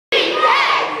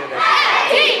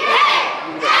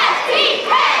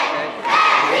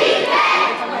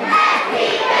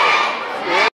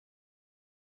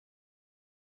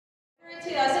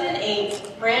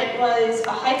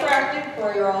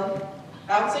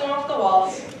bouncing off the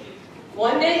walls.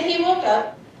 One day he woke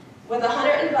up with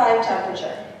 105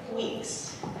 temperature,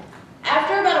 weeks.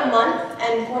 After about a month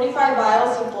and 45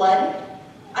 vials of blood,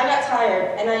 I got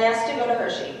tired and I asked to go to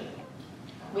Hershey.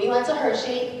 We went to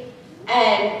Hershey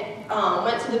and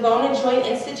went to the Bone and Joint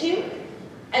Institute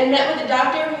and met with a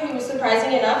doctor who was,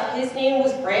 surprising enough, his name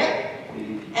was Brant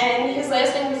and his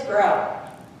last name was Grow.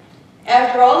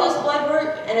 After all this blood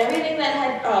work and everything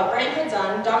that Brant had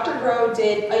done, Dr. Grow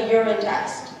did a urine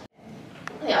test.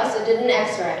 He also did an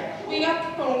x-ray. We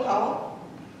got the phone call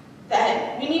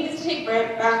that we needed to take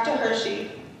Brant back to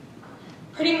Hershey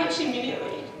pretty much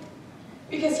immediately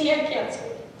because he had cancer.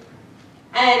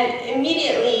 And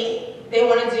immediately they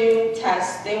want to do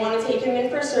tests. They want to take him in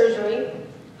for surgery,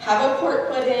 have a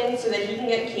port put in so that he can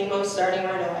get chemo starting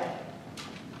right away.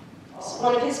 So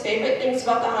one of his favorite things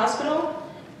about the hospital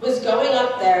was going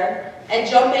up there and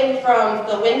jumping from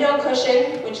the window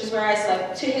cushion, which is where I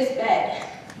slept, to his bed.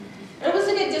 And it was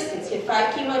a good distance. He had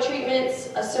 5 chemo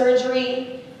treatments, a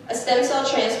surgery, a stem cell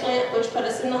transplant, which put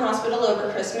us in the hospital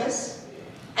over Christmas.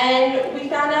 And we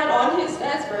found out on his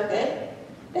dad's birthday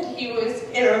that he was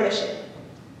in remission.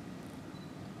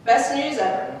 Best news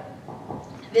ever.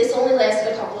 This only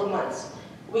lasted a couple of months.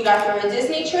 We got through a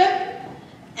Disney trip,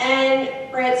 and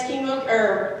Brant's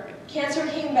cancer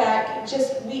came back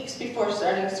just weeks before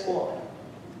starting school.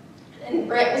 And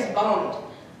Brant was bummed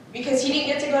because he didn't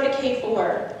get to go to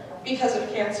K4 because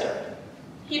of cancer.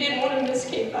 He didn't want to miss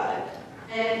K5.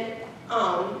 And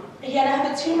he had to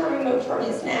have a tumor removed from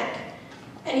his neck.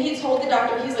 And he told the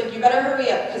doctor, he's like, you better hurry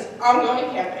up because I'm going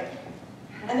camping.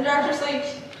 And the doctor's like,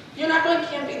 you're not going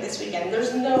camping this weekend.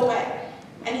 There's no way.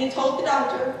 And he told the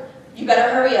doctor, you better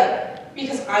hurry up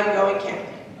because I'm going camping.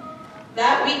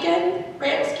 That weekend,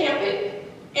 Brant was camping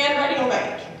and riding a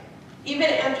bike, even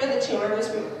after the tumor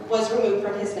was removed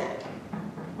from his neck.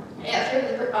 After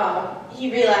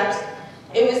he relapsed,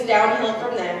 it was downhill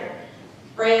from there.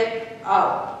 Brant,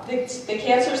 the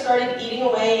cancer started eating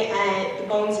away at the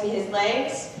bones in his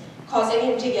legs, causing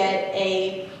him to get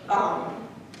a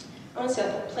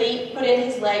plate put in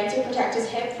his leg to protect his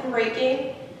hip from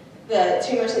breaking. The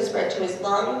tumors had spread to his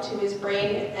lung, to his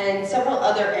brain, and several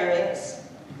other areas.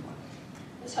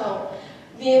 So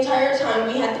the entire time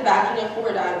we had the backing of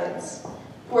 4 Diamonds.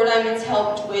 4 Diamonds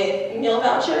helped with meal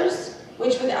vouchers,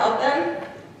 which without them,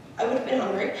 I would have been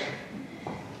hungry.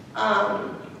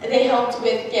 They helped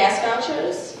with gas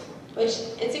vouchers, which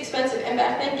it's expensive, and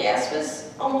back then gas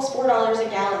was almost $4 a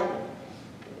gallon.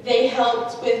 They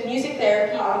helped with music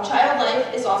therapy. Child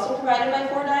Life is also provided by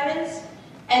 4 Diamonds,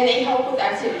 and they help with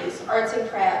activities, arts and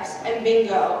crafts, and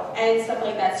bingo, and stuff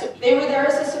like that. So they were there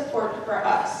as a support for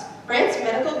us. Brant's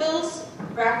medical bills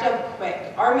racked up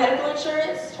quick. Our medical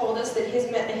insurance told us that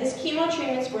his chemo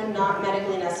treatments were not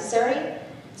medically necessary.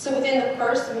 So within the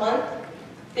first month,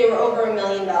 they were over $1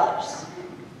 million.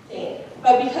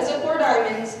 But because of 4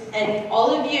 Diamonds and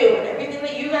all of you and everything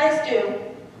that you guys do,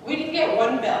 we didn't get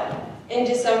one bill. In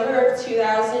December of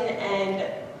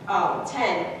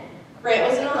 2010, Brant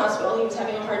was in the hospital. He was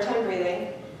having a hard time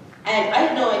breathing. And I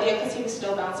had no idea because he was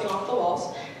still bouncing off the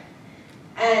walls.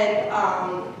 And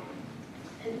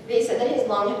they said that his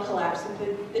lung had collapsed,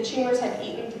 that the tumors had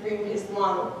eaten through his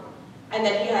lung, and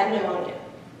that he had pneumonia.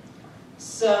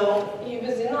 So he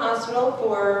was in the hospital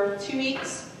for 2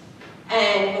 weeks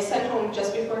and was sent home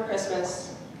just before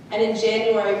Christmas. And in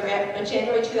January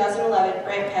 2011,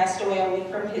 Brant passed away a week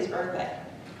from his birthday.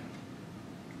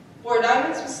 4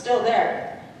 Diamonds was still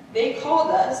there. They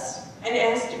called us and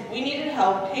asked if we needed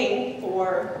help paying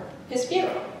for his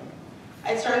funeral.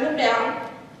 I turned them down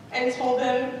and told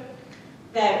them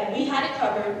that we had it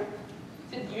covered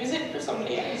to use it for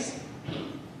somebody else.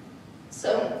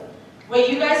 So what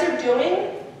you guys are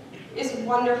doing is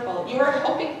wonderful. You are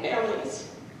helping families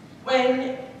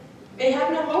when they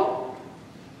have no hope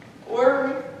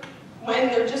or when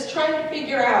they're just trying to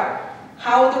figure out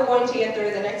how they're going to get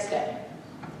through the next day.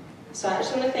 So I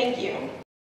just want to thank you.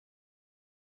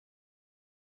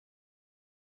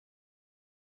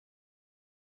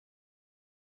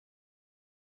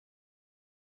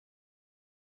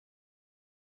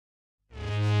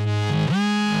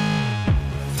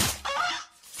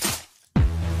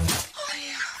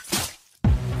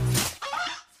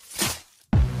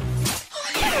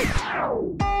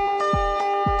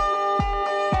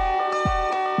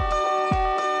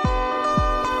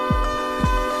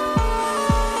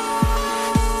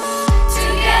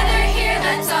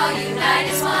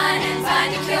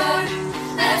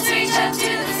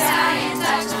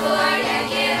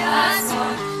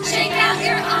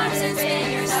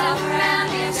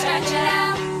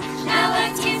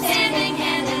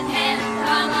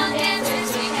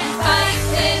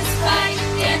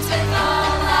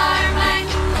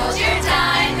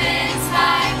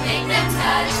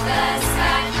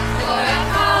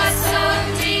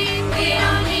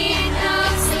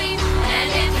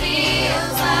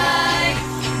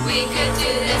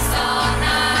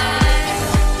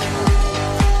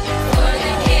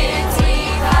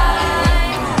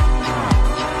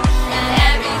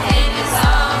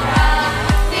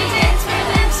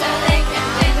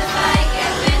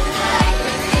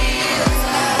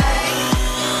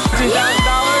 We could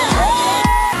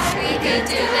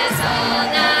do this all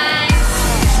night.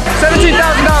 $17,000.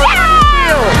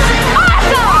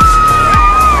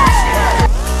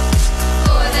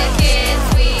 For the kids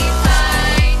we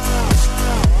fight.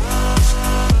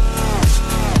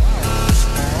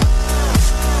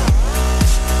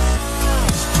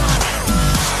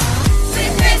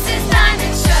 With Chris's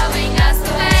diamond showing us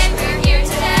the way, we're here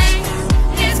today.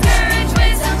 His courage,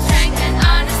 wisdom, strength, and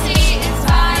honesty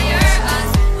inspire us.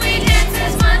 We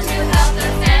dancers want to help the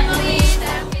family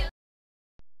that we.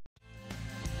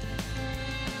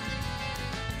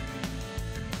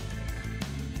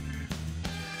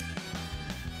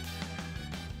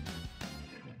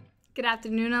 Good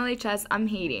afternoon, LHS. I'm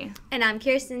Haiti. And I'm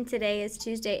Kirsten. Today is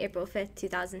Tuesday, April 5th,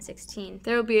 2016.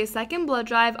 There will be a second blood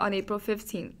drive on April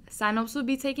 15th. Sign-ups will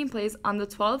be taking place on the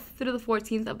 12th through the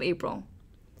 14th of April.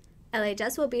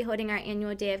 LHS will be holding our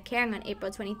annual Day of Caring on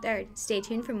April 23rd. Stay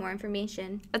tuned for more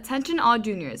information. Attention all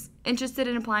juniors. Interested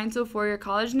in applying to a four-year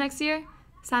college next year?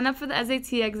 Sign up for the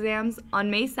SAT exams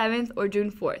on May 7th or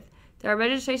June 4th. There are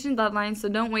registration deadlines, so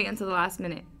don't wait until the last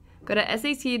minute. Go to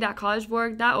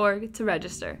sat.collegeborg.org to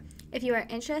register. If you are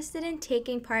interested in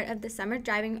taking part of the Summer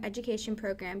Driving Education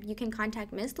Program, you can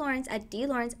contact Ms. Lawrence at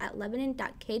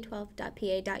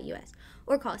dlawrence@lebanon.k12.pa.us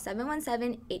or call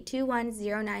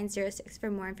 717-821-0906 for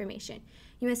more information.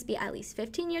 You must be at least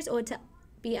 15 years old to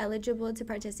be eligible to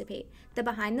participate. The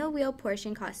behind-the-wheel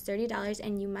portion costs $30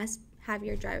 and you must have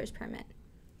your driver's permit.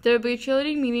 There will be a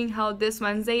cheerleading meeting held this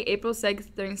Wednesday, April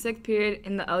 6th during 6th period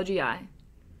in the LGI.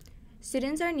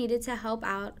 Students are needed to help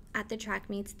out at the track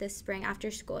meets this spring after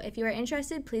school. If you are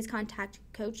interested, please contact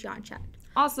Coach Janchak.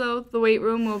 Also, the weight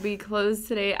room will be closed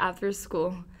today after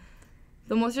school.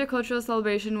 The multicultural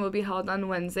celebration will be held on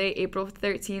Wednesday, April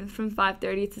 13th from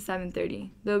 5:30 to 7:30.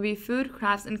 There will be food,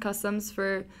 crafts, and customs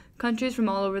for countries from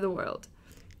all over the world.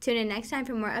 Tune in next time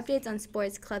for more updates on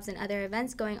sports, clubs, and other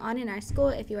events going on in our school.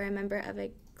 If you are a member of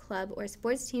a club or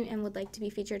sports team and would like to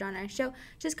be featured on our show,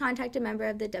 just contact a member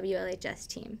of the WLHS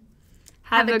team.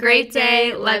 Have a great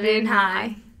day, Lebanon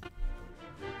High.